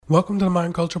Welcome to the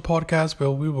Mind Culture Podcast,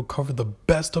 where we will cover the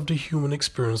best of the human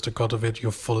experience to cultivate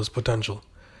your fullest potential.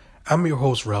 I'm your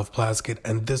host, Ralph Plaskett,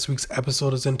 and this week's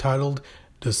episode is entitled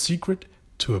The Secret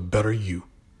to a Better You.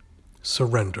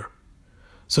 Surrender.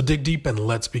 So dig deep and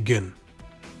let's begin.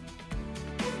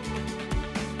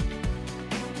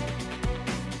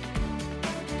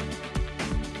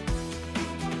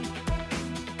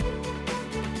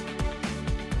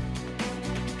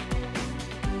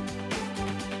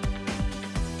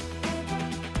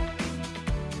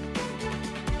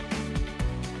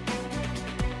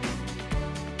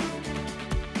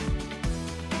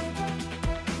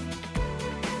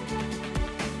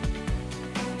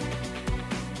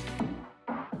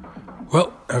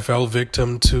 Well, I fell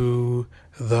victim to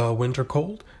the winter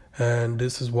cold, and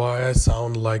this is why I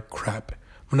sound like crap.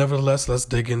 But nevertheless, let's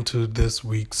dig into this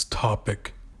week's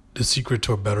topic, the secret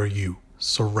to a better you,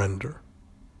 surrender.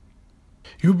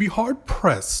 You'd be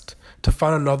hard-pressed to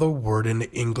find another word in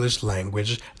the English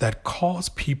language that calls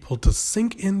people to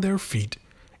sink in their feet,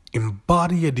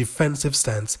 embody a defensive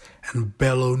stance, and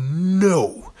bellow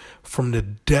no from the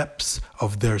depths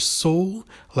of their soul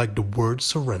like the word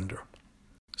surrender.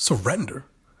 Surrender?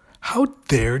 How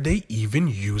dare they even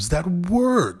use that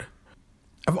word?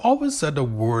 I've always said that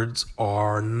words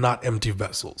are not empty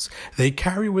vessels. They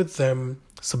carry with them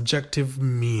subjective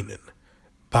meaning,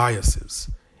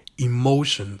 biases,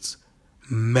 emotions,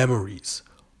 memories,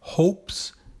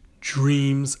 hopes,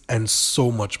 dreams, and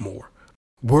so much more.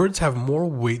 Words have more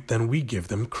weight than we give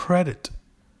them credit.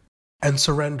 And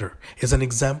surrender is an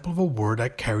example of a word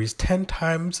that carries 10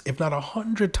 times, if not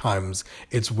 100 times,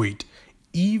 its weight,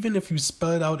 even if you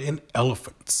spell it out in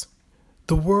elephants.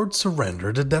 The word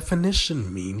surrender, the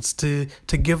definition means to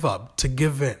give up, to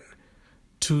give in,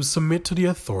 to submit to the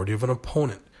authority of an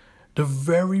opponent. The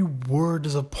very word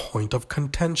is a point of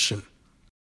contention.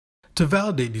 To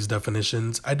validate these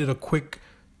definitions, I did a quick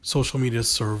social media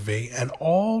survey, and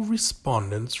all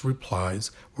respondents'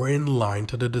 replies were in line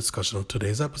to the discussion of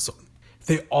today's episode.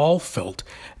 They all felt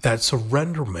that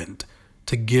surrender meant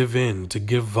to give in, to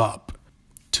give up,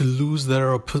 to lose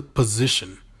their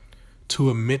position, to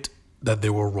admit that they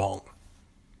were wrong.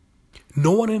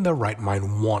 No one in their right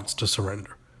mind wants to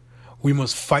surrender. We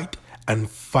must fight and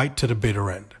fight to the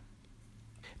bitter end.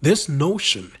 This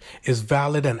notion is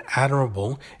valid and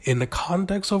admirable in the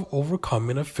context of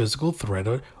overcoming a physical threat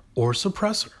or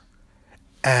suppressor.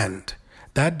 And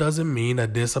that doesn't mean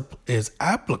that this is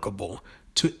applicable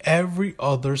to every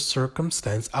other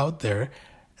circumstance out there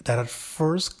that at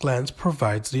first glance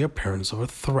provides the appearance of a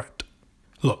threat.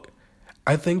 Look,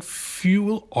 I think few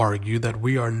will argue that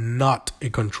we are not a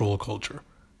control culture,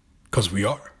 because we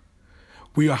are.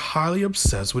 We are highly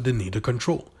obsessed with the need to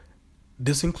control.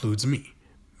 This includes me.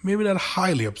 Maybe not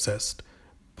highly obsessed,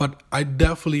 but I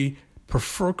definitely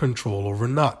prefer control over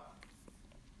not.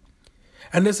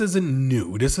 And this isn't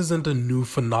new. This isn't a new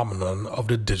phenomenon of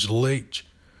the digital age.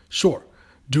 Sure,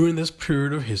 during this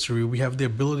period of history, we have the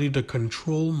ability to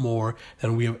control more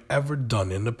than we have ever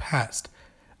done in the past,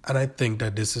 and I think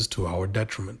that this is to our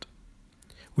detriment.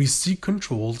 We seek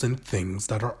controls in things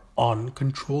that are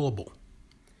uncontrollable.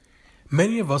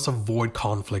 Many of us avoid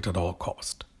conflict at all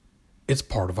costs. It's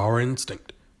part of our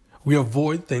instinct. We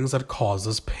avoid things that cause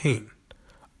us pain.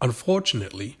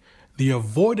 Unfortunately, the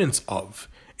avoidance of,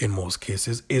 in most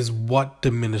cases, is what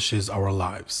diminishes our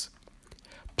lives.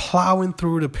 Plowing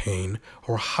through the pain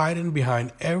or hiding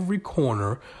behind every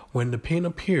corner when the pain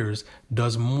appears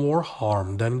does more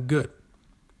harm than good.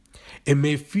 It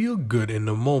may feel good in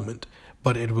the moment,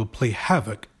 but it will play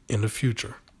havoc in the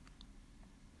future.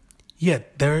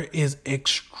 Yet there is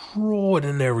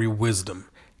extraordinary wisdom,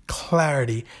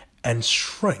 clarity, and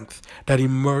strength that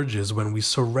emerges when we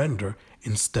surrender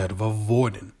instead of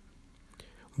avoiding.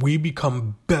 We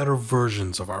become better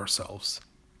versions of ourselves.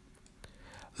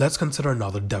 Let's consider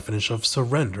another definition of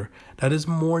surrender that is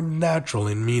more natural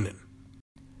in meaning.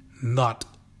 Not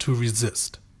to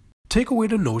resist. Take away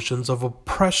the notions of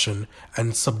oppression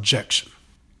and subjection.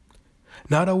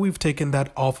 Now that we've taken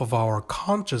that off of our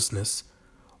consciousness,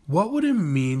 what would it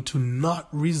mean to not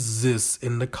resist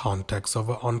in the context of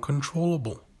an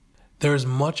uncontrollable? There is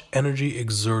much energy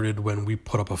exerted when we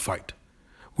put up a fight.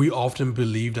 We often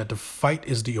believe that the fight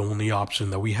is the only option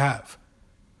that we have.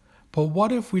 But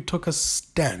what if we took a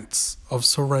stance of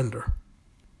surrender?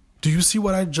 Do you see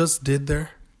what I just did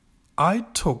there? I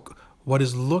took what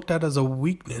is looked at as a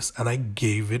weakness and I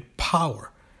gave it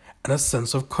power and a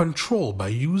sense of control by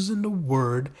using the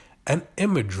word and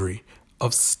imagery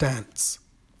of stance.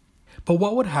 But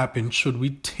what would happen should we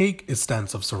take a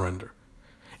stance of surrender?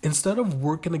 Instead of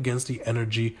working against the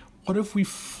energy, what if we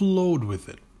flowed with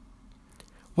it?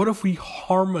 What if we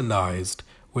harmonized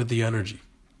with the energy.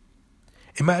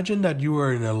 Imagine that you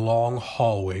are in a long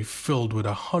hallway filled with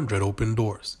 100 open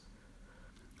doors.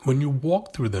 When you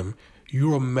walk through them,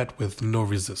 you are met with no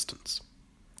resistance.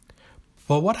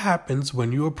 But what happens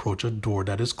when you approach a door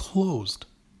that is closed?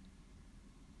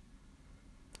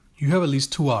 You have at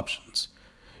least two options.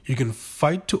 You can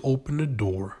fight to open the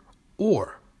door,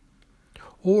 or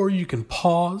you can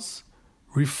pause,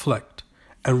 reflect,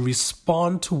 and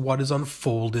respond to what is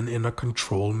unfolding in a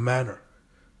controlled manner.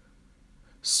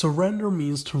 Surrender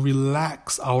means to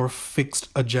relax our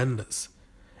fixed agendas.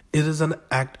 It is an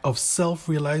act of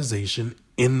self-realization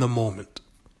in the moment.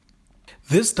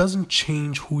 This doesn't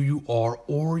change who you are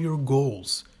or your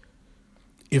goals.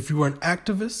 If you are an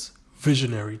activist,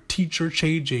 visionary, teacher,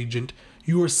 change agent,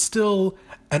 you are still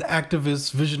an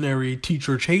activist, visionary,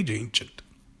 teacher, change agent.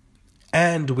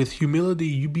 And with humility,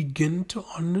 you begin to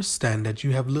understand that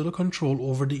you have little control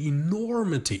over the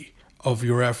enormity of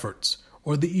your efforts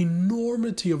or the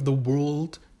enormity of the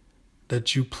world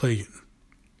that you play in.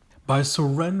 By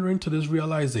surrendering to this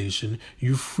realization,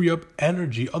 you free up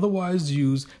energy otherwise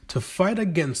used to fight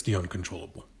against the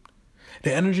uncontrollable.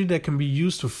 The energy that can be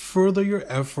used to further your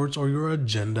efforts or your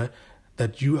agenda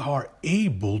that you are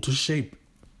able to shape.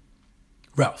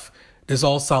 Ralph, this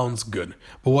all sounds good,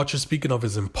 but what you're speaking of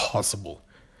is impossible.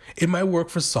 It might work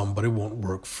for some, but it won't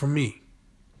work for me.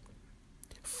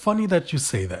 Funny that you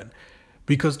say that,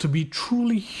 because to be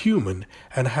truly human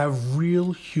and have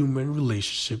real human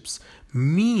relationships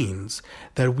means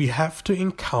that we have to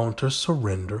encounter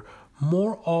surrender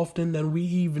more often than we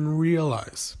even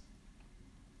realize.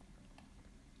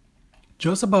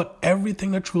 Just about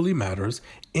everything that truly matters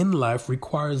in life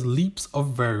requires leaps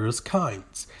of various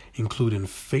kinds, including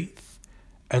faith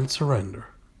and surrender.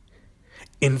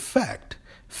 In fact,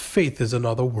 faith is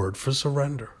another word for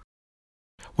surrender.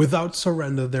 Without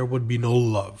surrender, there would be no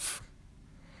love.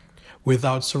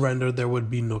 Without surrender, there would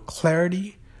be no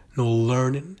clarity, no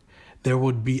learning. There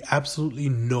would be absolutely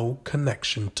no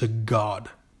connection to God.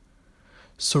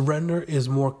 Surrender is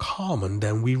more common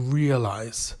than we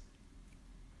realize.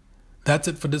 That's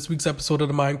it for this week's episode of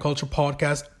the Mind Culture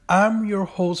Podcast. I'm your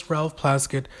host, Ralph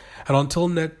Plaskett, and until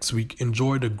next week,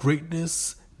 enjoy the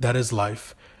greatness that is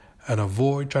life and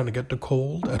avoid trying to get the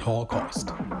cold at all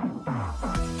costs.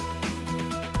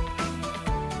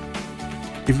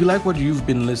 If you like what you've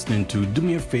been listening to, do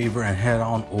me a favor and head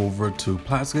on over to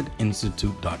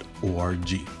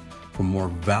PlaskettInstitute.org for more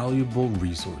valuable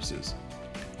resources.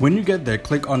 When you get there,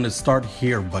 click on the Start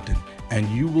Here button and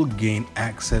you will gain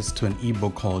access to an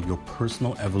ebook called Your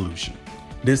Personal Evolution.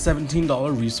 This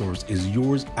 $17 resource is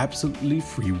yours absolutely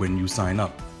free when you sign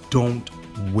up. Don't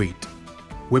wait.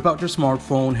 Whip out your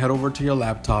smartphone, head over to your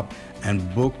laptop,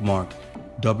 and bookmark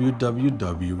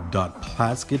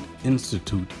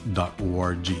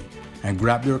www.PlaskettInstitute.org and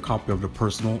grab your copy of The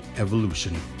Personal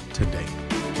Evolution today.